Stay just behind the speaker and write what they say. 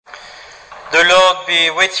The Lord be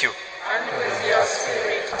with you. And with your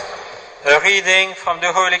spirit. A reading from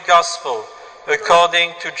the Holy Gospel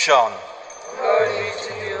according to John. Glory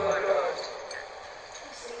to you, O Lord.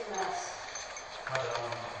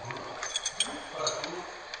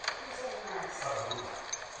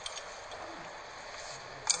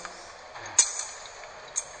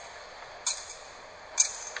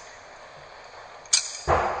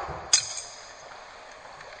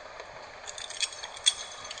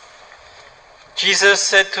 Jesus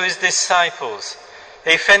said to his disciples,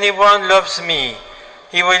 "If anyone loves me,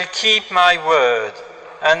 he will keep my word,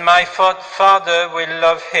 and my Father will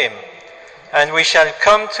love him, and we shall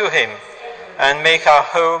come to him and make our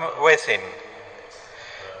home with him.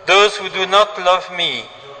 Those who do not love me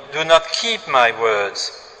do not keep my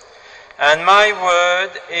words, and my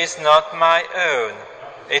word is not my own.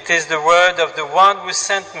 It is the word of the one who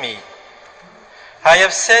sent me. I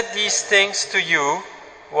have said these things to you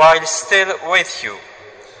while still with you.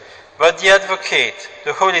 But the Advocate,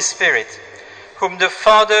 the Holy Spirit, whom the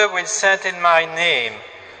Father will send in my name,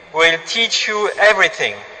 will teach you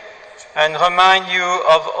everything and remind you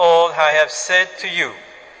of all I have said to you.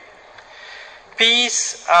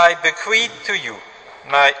 Peace I bequeath to you,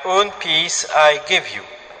 my own peace I give you.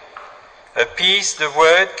 A peace the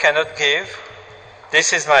world cannot give,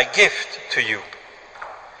 this is my gift to you.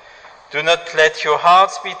 Do not let your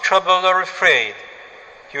hearts be troubled or afraid.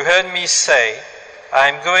 You heard me say, I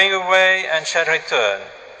am going away and shall return.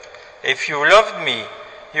 If you loved me,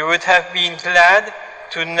 you would have been glad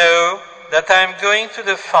to know that I am going to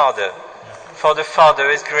the Father, for the Father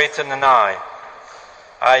is greater than I.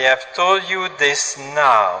 I have told you this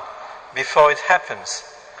now, before it happens,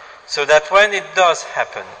 so that when it does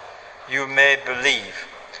happen, you may believe."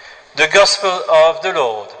 The Gospel of the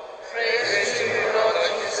Lord. Praise to you, Lord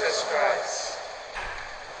Jesus Christ.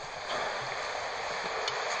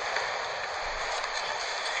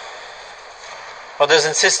 Brothers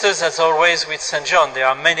and sisters, as always with St. John, there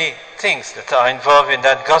are many things that are involved in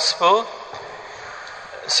that Gospel.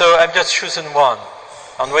 So I've just chosen one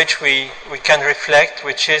on which we can reflect,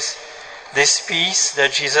 which is this peace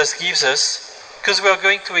that Jesus gives us, because we are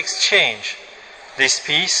going to exchange this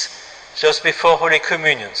peace just before Holy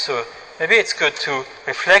Communion. So maybe it's good to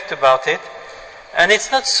reflect about it. And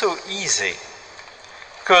it's not so easy,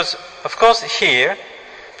 because, of course, here,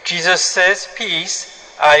 Jesus says, "Peace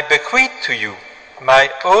I bequeath to you.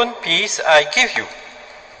 My own peace I give you."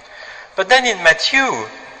 But then in Matthew,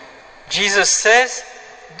 Jesus says,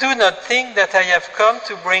 "Do not think that I have come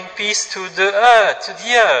to bring peace to the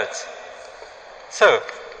earth. So,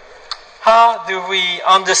 how do we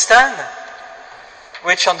understand,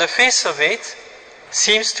 which on the face of it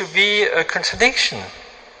seems to be a contradiction?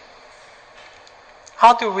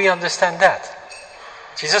 How do we understand that?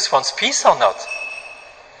 Jesus wants peace or not?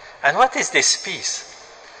 And what is this peace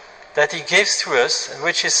that he gives to us, and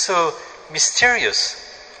which is so mysterious?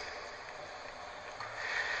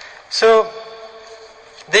 So,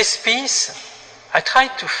 this peace, I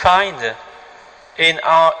tried to find in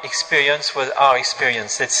our experience,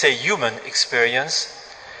 let's say human experience,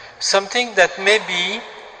 something that maybe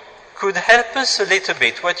could help us a little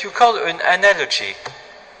bit, what you call an analogy.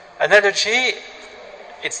 Analogy,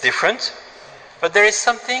 it's different, but there is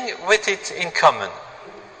something with it in common.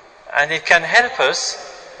 And it can help us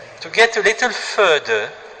to get a little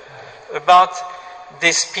further about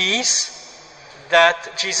this peace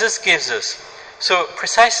that Jesus gives us. So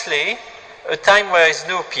precisely, a time where there is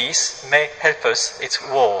no peace may help us, it's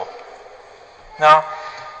war. Now,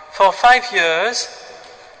 for 5 years,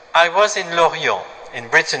 I was in Lorient, in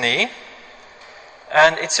Brittany,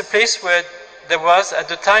 and it's a place where there was, at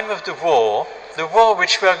the time of the war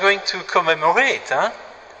which we are going to commemorate,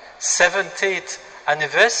 70th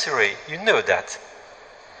anniversary, you know that.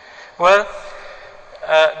 Well,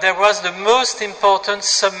 there was the most important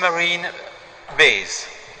submarine base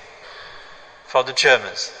for the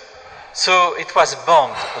Germans. So it was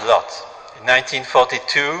bombed a lot in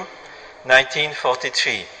 1942,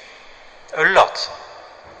 1943. A lot.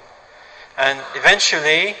 And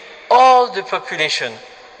eventually, all the population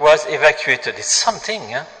was evacuated. It's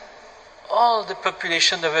something, All the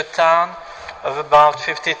population of a town of about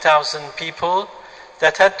 50,000 people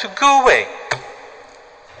that had to go away.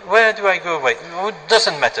 Where do I go away? It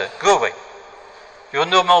doesn't matter. Go away. You're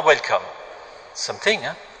no more welcome.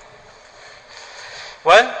 Something,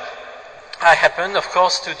 Well, I happened, of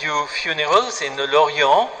course, to do funerals in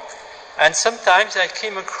Lorient, and sometimes I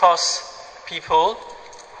came across people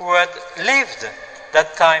who had lived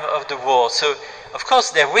that time of the war. So, of course,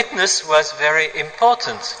 their witness was very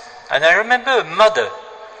important. And I remember a mother,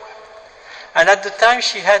 and at the time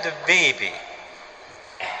she had a baby.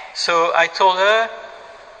 So I told her,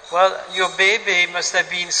 well, your baby must have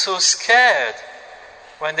been so scared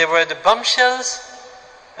when there were the bombshells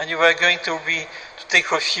and you were going to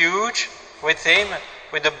take refuge with him,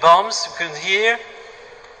 with the bombs you couldn't hear.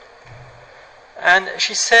 And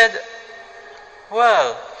she said,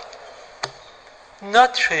 well,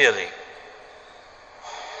 not really.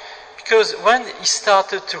 Because when he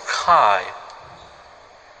started to cry,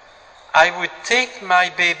 I would take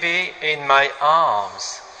my baby in my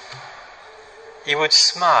arms. He would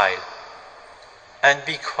smile and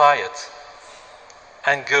be quiet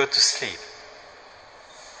and go to sleep.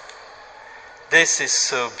 This is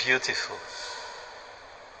so beautiful.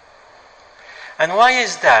 And why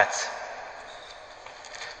is that?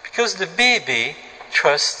 Because the baby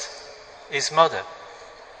trusts his mother.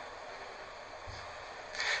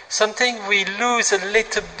 Something we lose a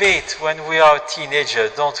little bit when we are a teenager,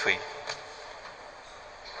 don't we?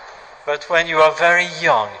 But when you are very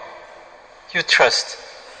young, you trust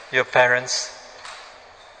your parents,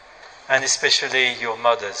 and especially your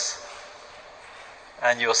mothers,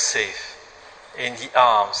 and you're safe in the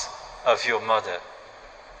arms of your mother.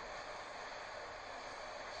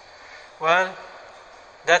 Well,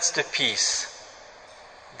 that's the peace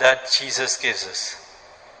that Jesus gives us.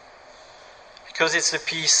 Because it's the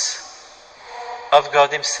peace of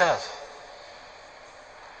God Himself.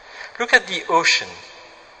 Look at the ocean.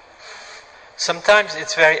 Sometimes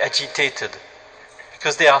it's very agitated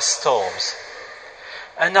because there are storms.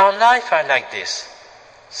 And our life are like this.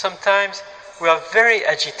 Sometimes we are very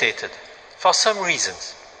agitated for some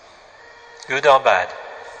reasons, good or bad.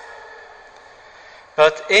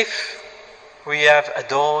 But if we have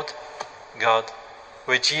adored God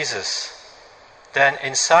with Jesus, then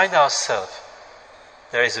inside ourselves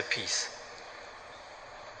there is a peace.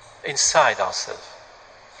 Inside ourselves.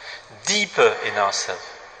 Deeper in ourselves.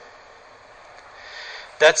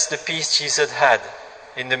 That's the peace Jesus had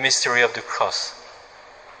in the mystery of the cross.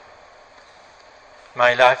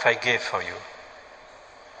 My life I gave for you.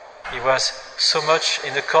 He was so much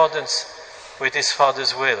in accordance with His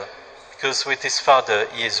Father's will, because with His Father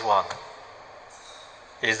He is one.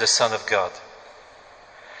 He is the Son of God.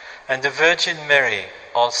 And the Virgin Mary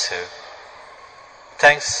also,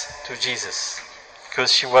 thanks to Jesus,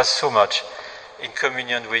 because she was so much in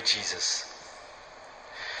communion with Jesus.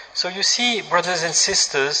 So you see, brothers and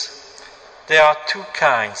sisters, there are two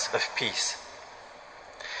kinds of peace.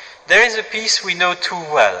 There is a peace we know too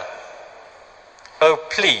well. Oh,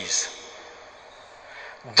 please,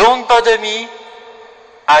 don't bother me,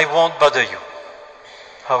 I won't bother you.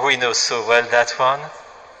 Oh, we know so well that one.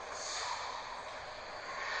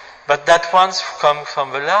 But that one comes from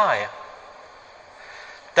a lie.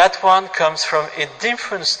 That one comes from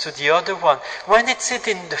indifference to the other one. When it's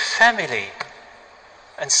in the family,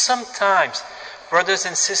 and sometimes, brothers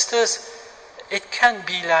and sisters, it can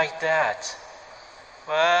be like that.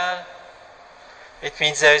 Well, it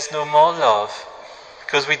means there is no more love,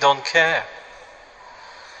 because we don't care.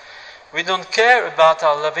 We don't care about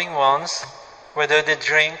our loving ones, whether they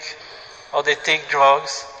drink or they take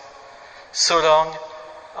drugs, so long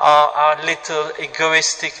our little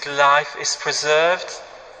egoistic life is preserved.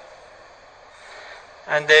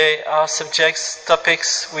 And they are subjects,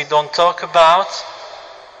 topics we don't talk about,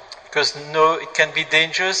 because no, it can be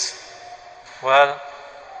dangerous. Well,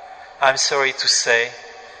 I'm sorry to say,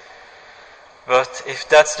 but if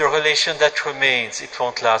that's the relation that remains, it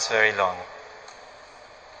won't last very long.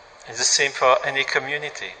 It's the same for any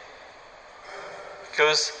community,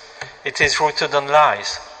 because it is rooted on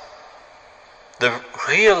lies. The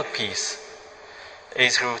real peace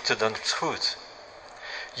is rooted on truth.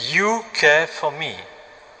 You care for me.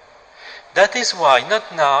 That is why,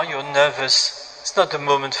 not now, you're nervous. It's not the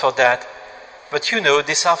moment for that. But you know,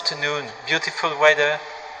 this afternoon, beautiful weather,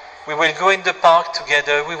 we will go in the park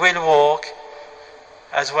together, we will walk,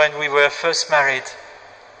 as when we were first married,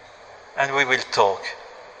 and we will talk.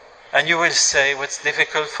 And you will say what's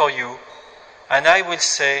difficult for you, and I will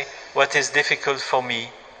say what is difficult for me.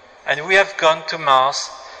 And we have gone to Mass,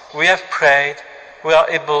 we have prayed, we are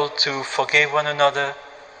able to forgive one another,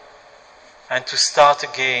 and to start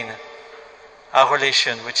again our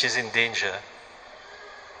relation which is in danger.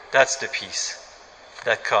 That's the peace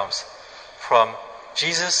that comes from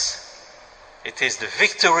Jesus. It is the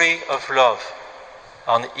victory of love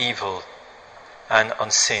on evil and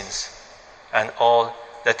on sins and all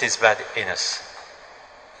that is bad in us.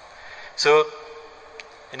 So,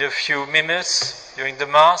 in a few minutes during the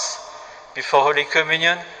Mass, before Holy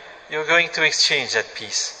Communion, you're going to exchange that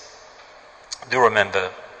peace. Do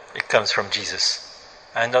remember, it comes from Jesus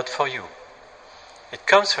and not for you. It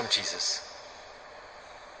comes from Jesus.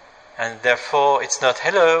 And therefore, it's not,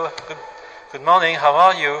 hello, good morning, how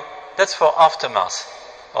are you? That's for after Mass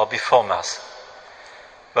or before Mass.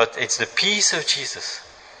 But it's the peace of Jesus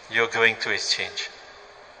you're going to exchange.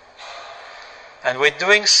 And with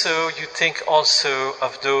doing so, you think also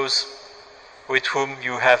of those with whom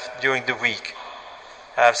you have, during the week,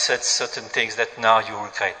 have said certain things that now you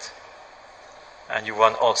regret. And you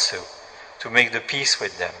want also to make the peace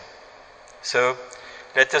with them. So,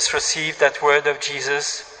 let us receive that word of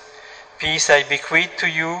Jesus. Peace I bequeath to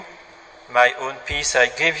you, my own peace I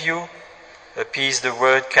give you, a peace the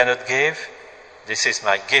world cannot give. This is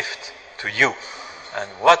my gift to you. And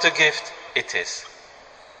what a gift it is.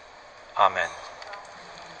 Amen.